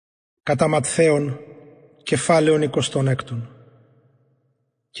Κατά Ματθαίον, κεφάλαιον 26.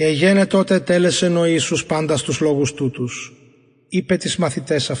 Και εγένε τότε τέλεσεν ο Ιησούς πάντα στους λόγους τούτους. Είπε τις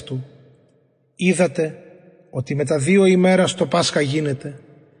μαθητές αυτού: είδατε ότι μετά 2 ημέρας το Πάσχα γίνεται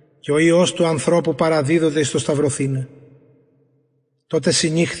και ο Υιός του ανθρώπου παραδίδονται εις το σταυρωθήνε. Τότε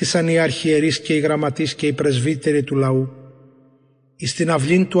συνήχθησαν οι αρχιερείς και οι γραμματείς και οι πρεσβύτεροι του λαού εις την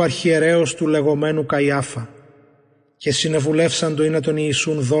αυλήν του αρχιερέως του λεγόμενου Καϊάφα και συνεβουλεύσαν το είναι τον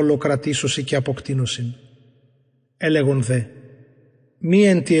Ιησούν δόλο κρατήσωση και αποκτήνωσιν. Έλεγον δε: μη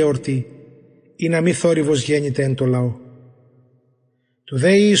εν τη εορτή, ή να μη θόρυβος γέννηται εν το λαό. Του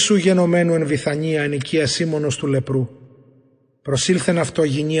δε Ιησού γενομένου εν Βηθανία εν οικία Σίμωνος του λεπρού, προσήλθεν αυτό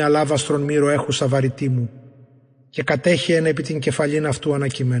γυνή αλάβαστρον μύρο έχουσα βαρυτή μου, και κατέχεεν επί την κεφαλήν αυτού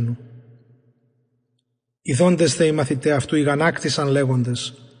ανακειμένου. Ιδώντες δε οι μαθητέ αυτού ηγανάκτησαν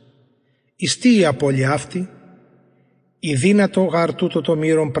λέγοντες: εις τι η απώλεια αυτή; Η δύνατο γαρ τούτο το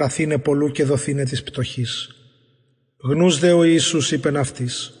μύρον πραθήνε πολλού και δοθήνε της πτωχής. Γνούς δε ο Ιησούς είπεν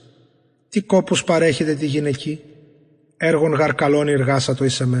αυτής: τι κόπους παρέχετε τη γυναική; Έργον γαρ καλών εργάσατο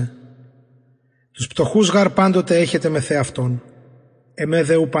εις εμέ. Τους πτωχούς γαρ πάντοτε έχετε με θε αυτόν, εμέ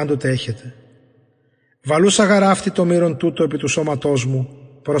δε ου πάντοτε έχετε. Βαλούσα γαρ αυτή το μύρον τούτο επί του σώματός μου,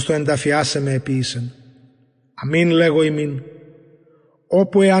 προς το ενταφιάσε με επίησεν. Αμήν λέγω ημίν,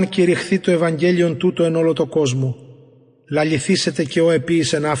 όπου εάν κηρυχθεί το Ευαγγέλιον τούτο εν όλο το κόσμο, λαληθήσετε και ο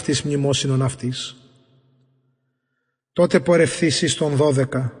επίησεν αυτής μνημόσυνον αυτής. Τότε πορευθείς εις των 12,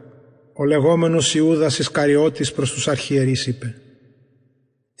 ο λεγόμενος Ιούδας Ισκαριώτης προς τους αρχιερείς είπε: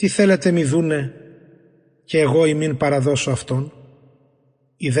 τι θέλετε μη δούνε και εγώ ημίν παραδώσω αυτόν;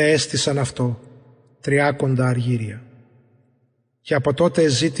 Οι δε έστησαν αυτό 30 αργύρια. Και από τότε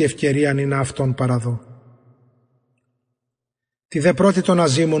ζήτη ευκαιρίαν ή να αυτόν παραδώ. Τη δε πρώτη των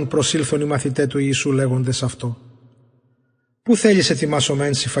αζήμων προσήλθον οι μαθητέ του Ιησού λέγοντες αυτό: πού θέλεις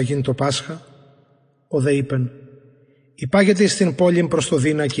ετοιμάσομεν συφαγήν το Πάσχα; Ο δε είπεν: υπάγετε εις την πόλην προς το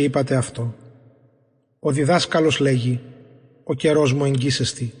Δίνα και είπατε αυτό: ο διδάσκαλος λέγει, ο καιρός μου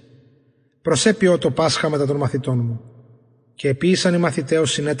εγγύσεστη, προσέπειω το Πάσχα μετά των μαθητών μου. Και επίησαν οι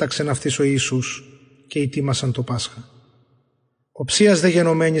μαθηταίος συνέταξεν αυτής ο Ιησούς και ετοίμασαν το Πάσχα. Ο ψίας δε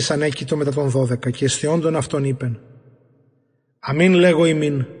γενομένης ανέκητο μετά των 12 και αισθιόντων αυτόν είπεν: αμήν λέγω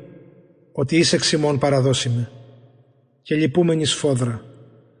ημίν, ότι εις εξημών παραδώσιμε. Και λυπούμενη σφόδρα,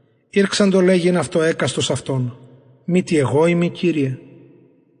 ήρξαν το λέγειν αυτό έκαστος αυτόν: μη τι εγώ είμαι, Κύριε;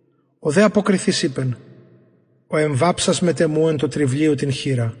 Ο δε αποκριθής είπεν: ο εμβάψας μετεμού εν το τριβλίο την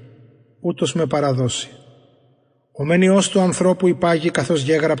χείρα, ούτως με παραδώσει. Ο μεν Υιός του ανθρώπου υπάγει καθώς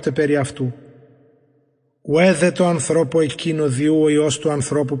γέγραπτε περί αυτού. Ουέ δε το ανθρώπου εκείνο διού ο Υιός του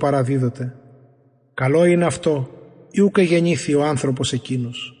ανθρώπου παραδίδοται. Καλό είναι αυτό, ή ούκε γεννήθη ο άνθρωπος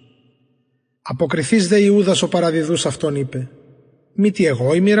εκείνος. Αποκριθείς δε Ιούδας ο παραδιδούς αυτόν είπε: μη τι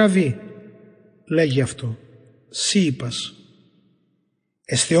εγώ είμαι, Ραβί; Λέγει αυτό: σύ είπας.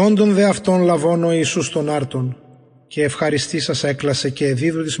 Αισθιόντων δε αυτόν λαβών ο Ιησούς τον άρτον και ευχαριστήσας έκλασε και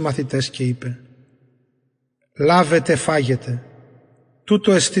εδίδου τις μαθητές και είπε: λάβετε φάγετε,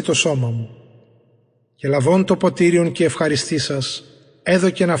 τούτο εστί το σώμα μου. Και λαβών το ποτήριον και ευχαριστήσας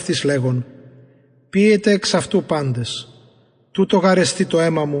έδωκεν αυτής λέγον: πίετε εξ αυτού πάντες, τούτο γαρεστεί το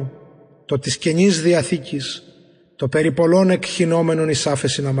αίμα μου, το της καινής διαθήκης, το περί πολλών εκχυνόμενων εις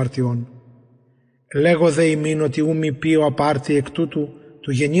άφεσιν αμαρτιών. Λέγω δε ημίν ότι ου μη πει ο απάρτη εκ τούτου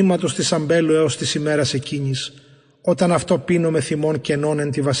του γεννήματος της αμπέλου έως της ημέρας εκείνης, όταν αυτό πίνω με θυμών κενών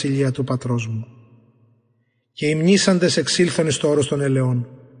εν τη βασιλεία του πατρός μου. Και οι μνήσαντες εξήλθον εις το όρος των ελαιών.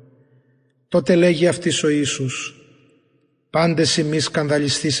 Τότε λέγει αυτής ο Ιησούς: πάντες ημείς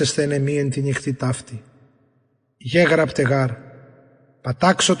σκανδαλιστήσεστε εν εμή εν τη νυχτή ταύτη. Γέγραπτε γάρ,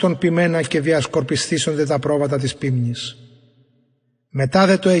 πατάξω τον ποιμένα και διασκορπιστήσονται τα πρόβατα της πίμνης. Μετά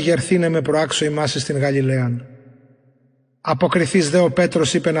δε το εγερθήνε με προάξω ημάς στην Γαλιλαίαν. Αποκριθείς δε ο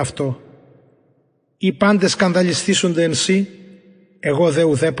Πέτρος είπεν αυτό: οι πάντες σκανδαλιστήσονται εν σύ, εγώ δε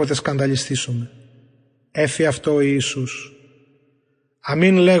ουδέποτε σκανδαλιστήσομαι. Έφη αυτό ο Ιησούς: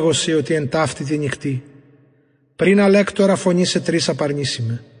 αμήν λέγωσι ότι εν ταύτη τη νυχτή, πριν αλέκτορα φωνή σε 3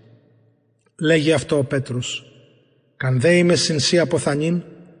 απαρνήσιμε. Λέγει αυτό ο Πέτρος: καν δε είμαι συν σύ αποθανήν,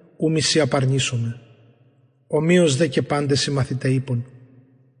 ου μη σύ απαρνήσομαι. Ομοίως δε και πάντες οι μαθητέ είπων.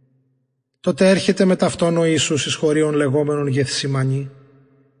 Τότε έρχεται με ταυτόν ο Ιησούς εις χωρίων λεγόμενων Γεθσιμανή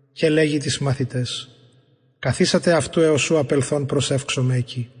και λέγει τις μαθητές: καθίσατε αυτού έως σου απελθόν προσεύξομαι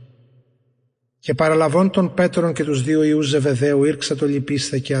εκεί. Και παραλαβών των Πέτρων και τους 2 Ιούς Ζεβεδαίου ήρξα το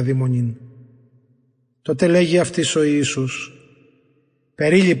λυπίσθε και αδειμονήν. Τότε λέγει αυτής ο Ιησούς: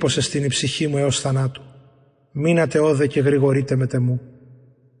 περίλυπος εστίν η ψυχή μου έως θανάτου, μείνατε όδε και γρηγορείτε μετεμού.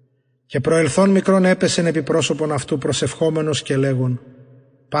 Και προελθόν μικρόν έπεσεν επί πρόσωπον αυτού προσευχόμενος και λέγον: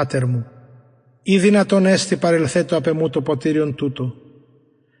 «Πάτερ μου, ή δυνατόν έστι παρελθέτω απ' εμού το ποτήριον τούτο,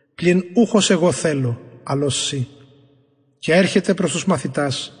 πλην ούχος εγώ θέλω, αλλος σύ». Και έρχεται προς τους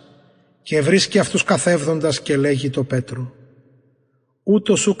μαθητάς και βρίσκει αυτούς καθεύδοντας και λέγει το Πέτρο,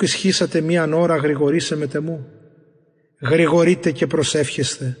 «Ούτως ούκ ισχύσατε μίαν ώρα γρηγορήσε μετ' εμού. Γρηγορείτε και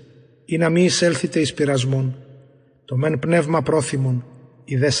προσεύχεστε, ή να μη εισέλθετε εις πειρασμόν, το μεν πνεύμα πρόθυμον,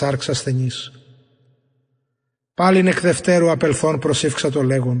 η δε σάρξ ασθενής». Πάλιν εκ δευτέρου απελθόν προσήφξα το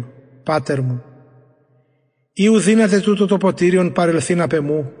λέγον, «Πάτερ μου, ή ου δύναται τούτο το ποτήριον παρελθήν απ'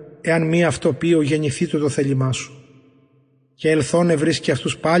 εμού, εάν μη αυτό πείο γεννηθεί το θέλημά σου». Και ελθόν ευρίσκει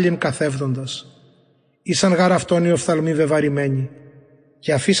αυτούς πάλιν καθεύδοντας, ήσαν γαρ αυτόν οι οφθαλμοί βεβαρημένοι,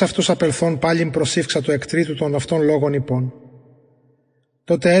 και αφής αυτούς απελθόν πάλιν προσήφξα το εκτρίτου των αυτών λόγων υπών.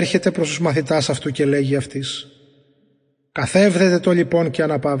 Τότε έρχεται προς τους μαθητάς αυτού και λέγει αυτής, «Καθεύδετε το λοιπόν και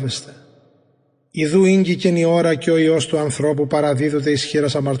αναπαύεστε. Ιδού ήγγικεν η ώρα και ο Υιός του ανθρώπου παραδίδοται εις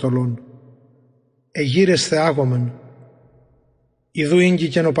χείρας αμαρτωλών. Εγείρεσθε άγομεν. Ιδού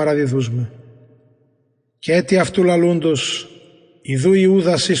ήγγικεν ο παραδιδούσμε. Και έτι αυτού λαλούντος, ιδού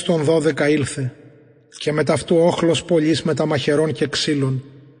Ιούδας εις των 12 ήλθε, και μετ' αυτού όχλος πολλής μετα μαχαιρών και ξύλων,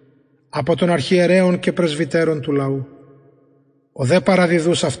 από των αρχιερέων και πρεσβυτέρων του λαού. Ο δε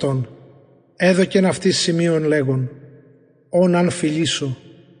παραδιδούς αυτόν, έδωκεν αυτής σημείων λέγον, «Ον αν φιλήσω,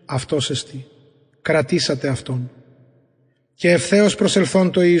 αυτός εστί, κρατήσατε αυτόν». Και ευθέως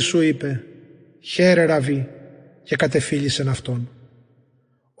προσελθόν το Ιησού είπε, «Χαίρε Ραβί», και κατεφίλησεν αυτόν.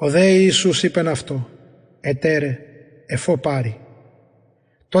 Ο δε Ιησούς είπεν αυτό, «Ετέρε, εφό πάρει».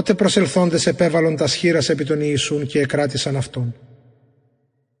 Τότε προσελθόντες επέβαλον τας χείρας επί τον Ιησούν και εκράτησαν αυτόν.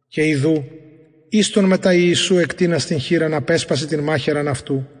 Και ιδού, ίστον μετά Ιησού εκτείνα στην χείραν απέσπασε την μάχαιραν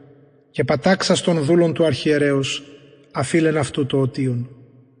αυτού και πατάξας των δούλων του αρχιερέως αφήλεν αυτού το οτίον.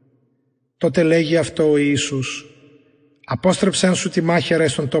 Τότε λέγει αυτό ο Ιησούς, «Απόστρεψεν σου τη μάχαιρα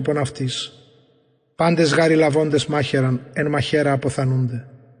εις τον τόπον αυτής. Πάντες γάρι λαβώντες μάχαιραν εν μαχαίρα αποθανούνται.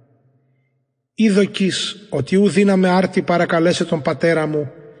 Είδοκεις ότι ου δύναμε άρτη παρακαλέσε τον πατέρα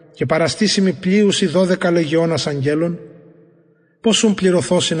μου και παραστήσιμη πλοίους οι 12 λεγιώνας αγγέλων, πόσουν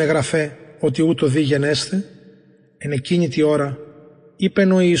πληρωθώς είναι γραφέ ότι ούτω δι γενέστε». Εν εκείνη τη ώρα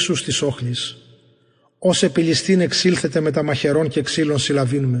είπεν ο Ιησούς της όχλης, «Ως επιλιστήν εξήλθετε με τα μαχαιρών και ξύλων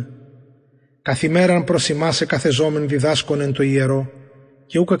συλλαβήν με. Καθημέραν προς ημάς εκαθεζόμεν διδάσκον εν το ιερό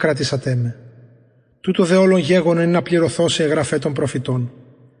και ούκα κρατήσατε με. Τούτο δε όλων γέγονεν να πληρωθώσει εγγραφέ των προφητών».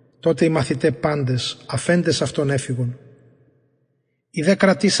 Τότε οι μαθητέ πάντες αφέντες αυτόν έφυγον. Οι δε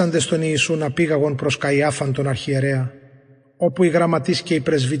κρατήσαντες τον Ιησού να πήγαγον προς Καϊάφαν τον αρχιερέα, όπου οι γραμματείς και οι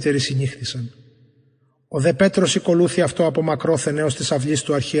πρεσβύτεροι συνήχθησαν. Ο δε Πέτρος οικολούθη αυτό από μακρόθεν έως της αυλής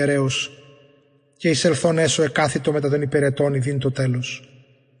του αρχιερέως, και εισελθόν έσω εκάθητο μετά των υπηρετών ειδήν το τέλος.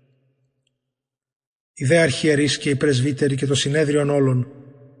 Οι δε αρχιερείς και οι πρεσβύτεροι και το συνέδριον όλων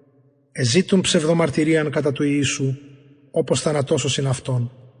εζήτουν ψευδομαρτυρίαν κατά του Ιησού, όπως θανατώσωσιν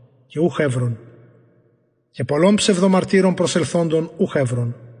αυτόν, και ούχ έβρον. Και πολλών ψευδομαρτύρων προσελθόντων ούχ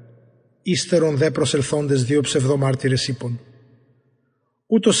έβρον. Ύστερον δε προσελθόντες 2 ψευδομάρτυρες είπων,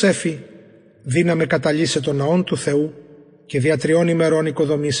 «Ούτως έφη δύναμε καταλύσε τον ναόν του Θεού και δια 3 ημερών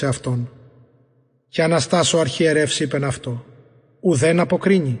οικοδομήσε αυτόν». Και Αναστάς ο αρχιερεύς είπεν αυτό, «Ουδέν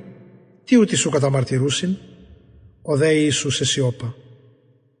αποκρίνει, τι ούτι σου καταμαρτυρούσιν?» Ο δε Ιησούς εσιώπα.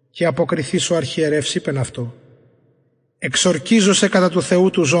 Και αποκριθείς ο αρχιερεύς είπεν αυτό, «Εξορκίζωσε κατά του Θεού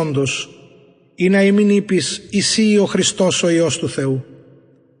του ζώντος, ή να ημίν είπεις, «Εσύ ο Χριστός ο Υιός του Θεού».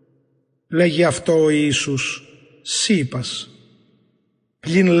 Λέγει αυτό ο Ιησούς, «Σύ είπας».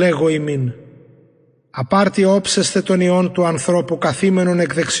 Πλην λέγω ημίν, «Απάρτη όψεστε τον Υιόν του ανθρώπου καθήμενον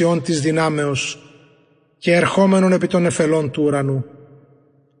εκ δεξιών της δυνάμεως και ερχόμενον επί των εφελών του ουρανού».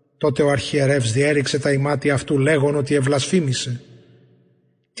 Τότε ο αρχιερεύς διέριξε τα ημάτια αυτού λέγον ότι ευλασφήμισε.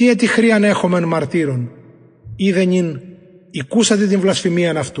 «Τι ετυχρίαν έχομεν μαρτύρων, είδεν ειν, οικούσατε την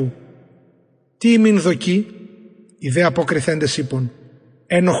βλασφημίαν αυτού. Τι ημίν δοκεί?» Οι δε αποκριθέντες είπον,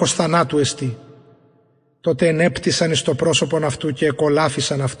 «Ένοχος θανάτου εστί». Τότε ενέπτυσαν εις το πρόσωπον αυτού και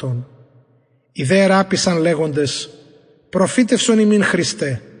εκολάφισαν αυτόν. Οι δε εράπησαν λέγοντες, «Προφήτευσον ημίν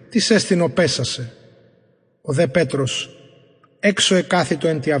Χριστέ, τις έστειν οπέσασε». Ο δε Πέτρος έξω εκάθητο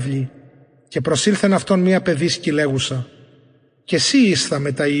εν τη αυλή και προσήλθεν αυτόν μία παιδίσκη λέγουσα, «Και εσύ ήσθα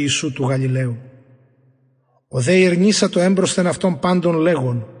μετά Ιησού του Γαλιλαίου». Ο δε ειρνήσατο έμπροσθεν αυτόν πάντων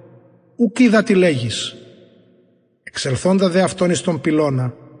λέγον, «Ουκ είδα τι λέγεις». Εξελθόντα δε αυτόν εις τον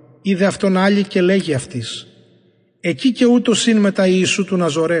πυλώνα, είδε αυτόν άλλη και λέγει αυτής, «Εκεί και ούτως ειν μετά Ιησού του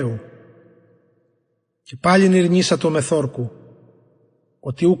Ναζωραίου». Και πάλιν ειρνήσατο με θόρκου,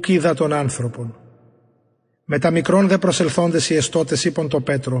 ότι ουκ είδα τον άνθρωπον. Με τα μικρόν δε προσελθόντες οι εστώτες είπαν το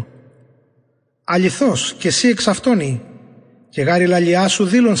Πέτρο, «Αληθώς και εσύ εξ αυτόν ή, και γάρι λαλιά σου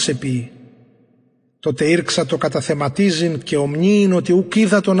δήλων σε πει. Τότε ήρξα το καταθεματίζειν και ομνίην ότι ουκ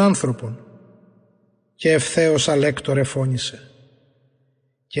είδα τον άνθρωπον. Και ευθέως αλέκτορε φώνησε.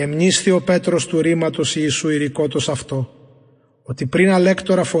 Και εμνίσθη ο Πέτρος του ρήματος Ιησού ηρικότος αυτό, ότι πριν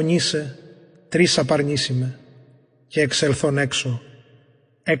αλέκτορα φωνήσε, 3 απαρνήσιμε, και εξελθών έξω,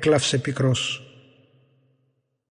 έκλαυσε πικρός.